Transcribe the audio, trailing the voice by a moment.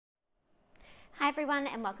everyone,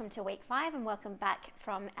 and welcome to week 5 and welcome back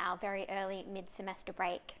from our very early mid-semester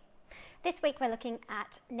break. This week we're looking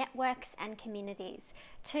at networks and communities,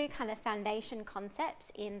 two kind of foundation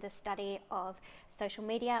concepts in the study of social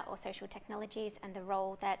media or social technologies and the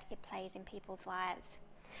role that it plays in people's lives.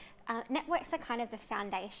 Networks are kind of the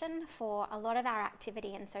foundation for a lot of our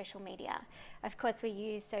activity in social media. Of course, we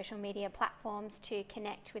use social media platforms to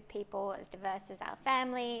connect with people as diverse as our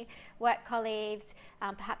family, work colleagues,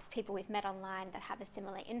 perhaps people we've met online that have a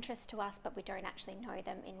similar interest to us, but we don't actually know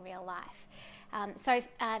them in real life.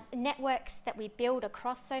 Networks that we build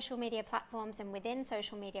across social media platforms and within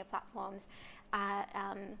social media platforms are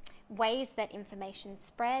ways that information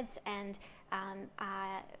spreads and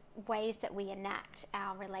are ways that we enact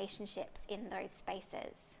our relationships in those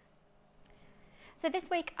spaces. So this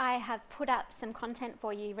week I have put up some content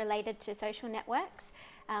for you related to social networks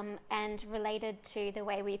and related to the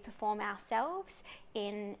way we perform ourselves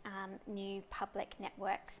in new public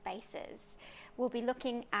network spaces. We'll be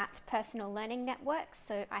looking at personal learning networks,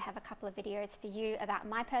 so I have a couple of videos for you about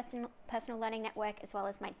my personal learning network as well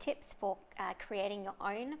as my tips for creating your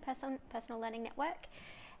own personal learning network.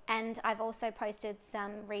 And I've also posted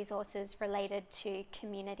some resources related to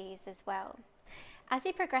communities as well. As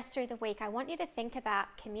you progress through the week, I want you to think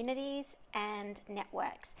about communities and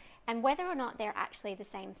networks and whether or not they're actually the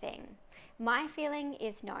same thing. My feeling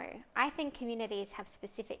is no. I think communities have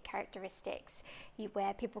specific characteristics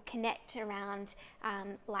where people connect around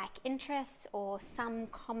like interests or some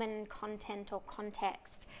common content or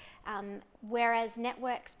context, whereas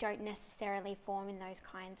networks don't necessarily form in those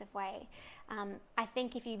kinds of way. I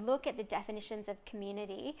think if you look at the definitions of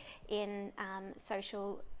community in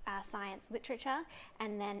social science literature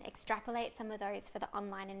and then extrapolate some of those for the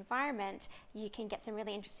online environment, you can get some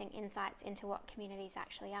really interesting insights into what communities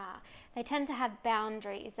actually are. They tend to have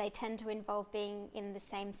boundaries, they tend to involve being in the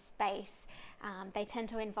same space, they tend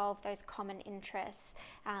to involve those common interests.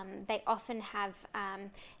 They often have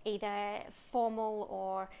either formal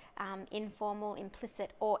or informal,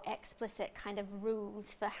 implicit or explicit kind of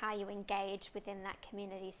rules for how you engage within that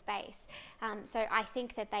community space. So I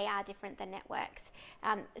think that they are different than networks.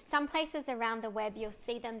 Some places around the web you'll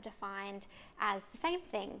see them defined as the same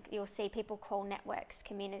thing. You'll see people call networks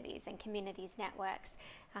communities and communities networks.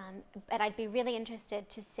 But I'd be really interested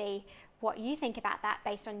to see what you think about that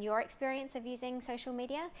based on your experience of using social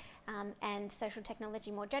media and social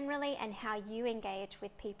technology more generally, and how you engage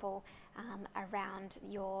with people around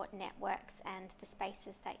your networks and the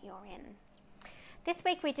spaces that you're in. This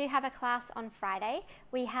week we do have a class on Friday.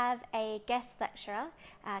 We have a guest lecturer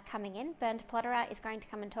coming in. Bernd Plotterer is going to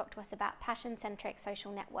come and talk to us about passion-centric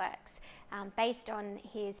social networks based on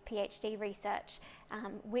his PhD research,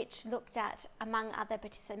 which looked at, among other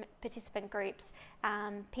participant groups,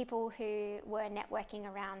 people who were networking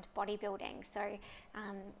around bodybuilding. So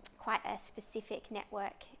quite a specific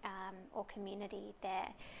network or community there.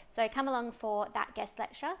 So come along for that guest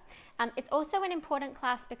lecture. It's also an important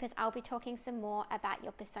class because I'll be talking some more about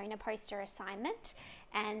your persona poster assignment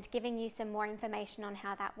and giving you some more information on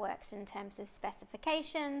how that works in terms of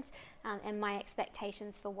specifications and my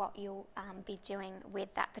expectations for what you'll be doing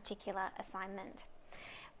with that particular assignment.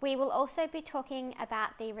 We will also be talking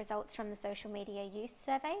about the results from the social media use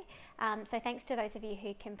survey. So thanks to those of you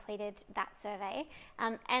who completed that survey.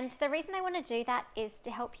 And the reason I want to do that is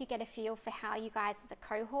to help you get a feel for how you guys as a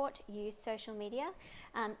cohort use social media.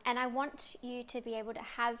 And I want you to be able to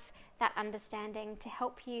have that understanding to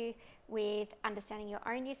help you with understanding your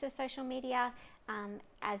own use of social media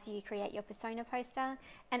as you create your persona poster,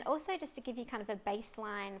 and also just to give you kind of a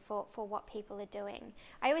baseline for what people are doing.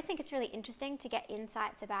 I always think it's really interesting to get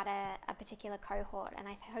insights about a particular cohort, and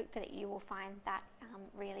I hope that you will find that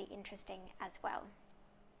really interesting as well.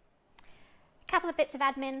 A couple of bits of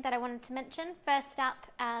admin that I wanted to mention. First up,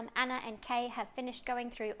 Anna and Kay have finished going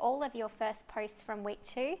through all of your first posts from week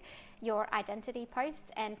 2, your identity posts,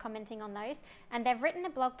 and commenting on those, and they've written a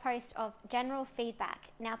blog post of general feedback.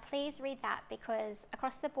 Now please read that, because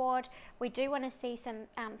across the board we do want to see some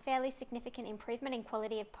fairly significant improvement in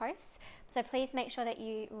quality of posts, so please make sure that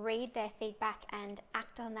you read their feedback and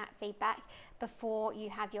act on that feedback before you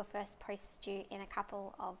have your first posts due in a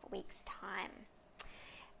couple of weeks' time.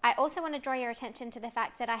 I also want to draw your attention to the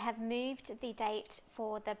fact that I have moved the date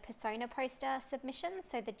for the persona poster submission.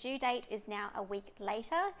 So the due date is now a week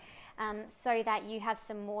later, so that you have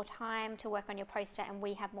some more time to work on your poster and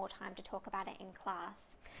we have more time to talk about it in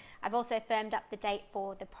class. I've also firmed up the date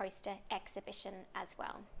for the poster exhibition as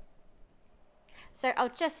well. So I'll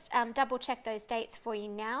just double check those dates for you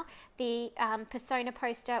now. The persona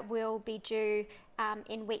poster will be due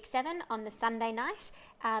in week 7 on the Sunday night,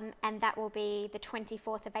 and that will be the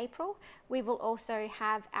 24th of April. We will also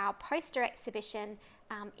have our poster exhibition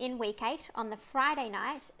in week 8 on the Friday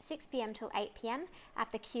night, 6 p.m. till 8 p.m.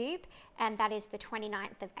 at the Cube, and that is the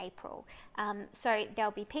 29th of April. So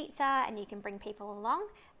there'll be pizza and you can bring people along,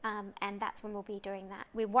 and that's when we'll be doing that.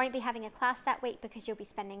 We won't be having a class that week because you'll be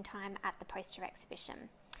spending time at the poster exhibition.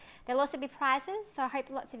 There'll also be prizes, so I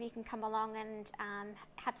hope lots of you can come along and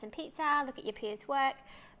have some pizza, look at your peers' work,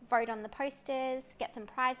 vote on the posters, get some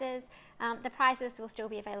prizes. The prizes will still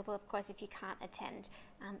be available, of course, if you can't attend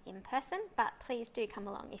in person, but please do come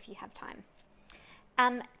along if you have time.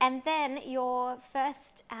 And then your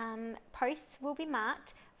first posts will be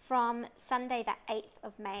marked from Sunday the 8th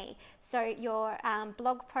of May. So your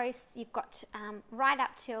blog posts, you've got right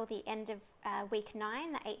up till the end of week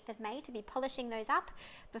 9, the 8th of May, to be polishing those up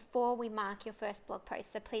before we mark your first blog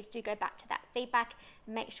post. So please do go back to that feedback,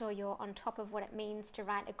 make sure you're on top of what it means to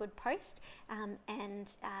write a good post,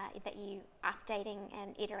 and that you updating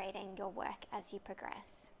and iterating your work as you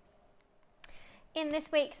progress. In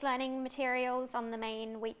this week's learning materials on the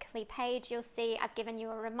main weekly page, you'll see I've given you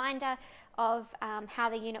a reminder of how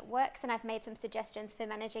the unit works, and I've made some suggestions for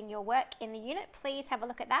managing your work in the unit. Please have a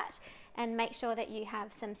look at that and make sure that you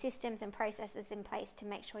have some systems and processes in place to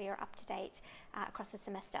make sure you're up to date across the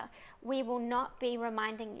semester. We will not be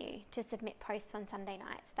reminding you to submit posts on Sunday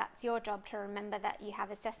nights. That's your job to remember that you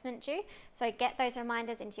have assessment due. So get those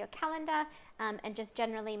reminders into your calendar, and just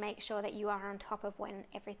generally make sure that you are on top of when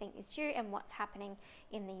everything is due and what's happening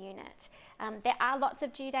in the unit. There are lots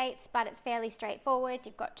of due dates, but it's fairly straightforward.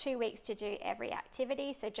 You've got 2 weeks to do every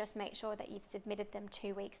activity, so just make sure that you've submitted them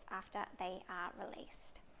 2 weeks after they are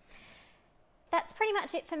released. That's pretty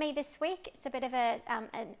much it for me this week. It's a bit of a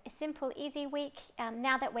simple, easy week.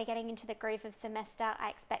 Now that we're getting into the groove of semester, I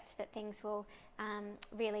expect that things will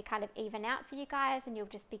really kind of even out for you guys, and you'll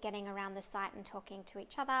just be getting around the site and talking to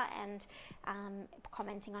each other and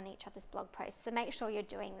commenting on each other's blog posts. So make sure you're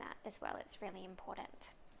doing that as well. It's really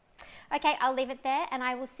important. Okay, I'll leave it there, and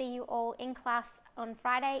I will see you all in class on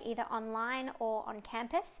Friday, either online or on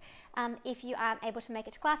campus. If you aren't able to make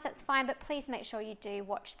it to class, that's fine, but please make sure you do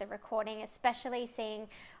watch the recording, especially seeing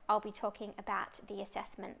I'll be talking about the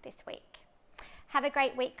assessment this week. Have a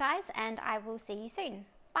great week, guys, and I will see you soon.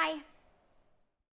 Bye.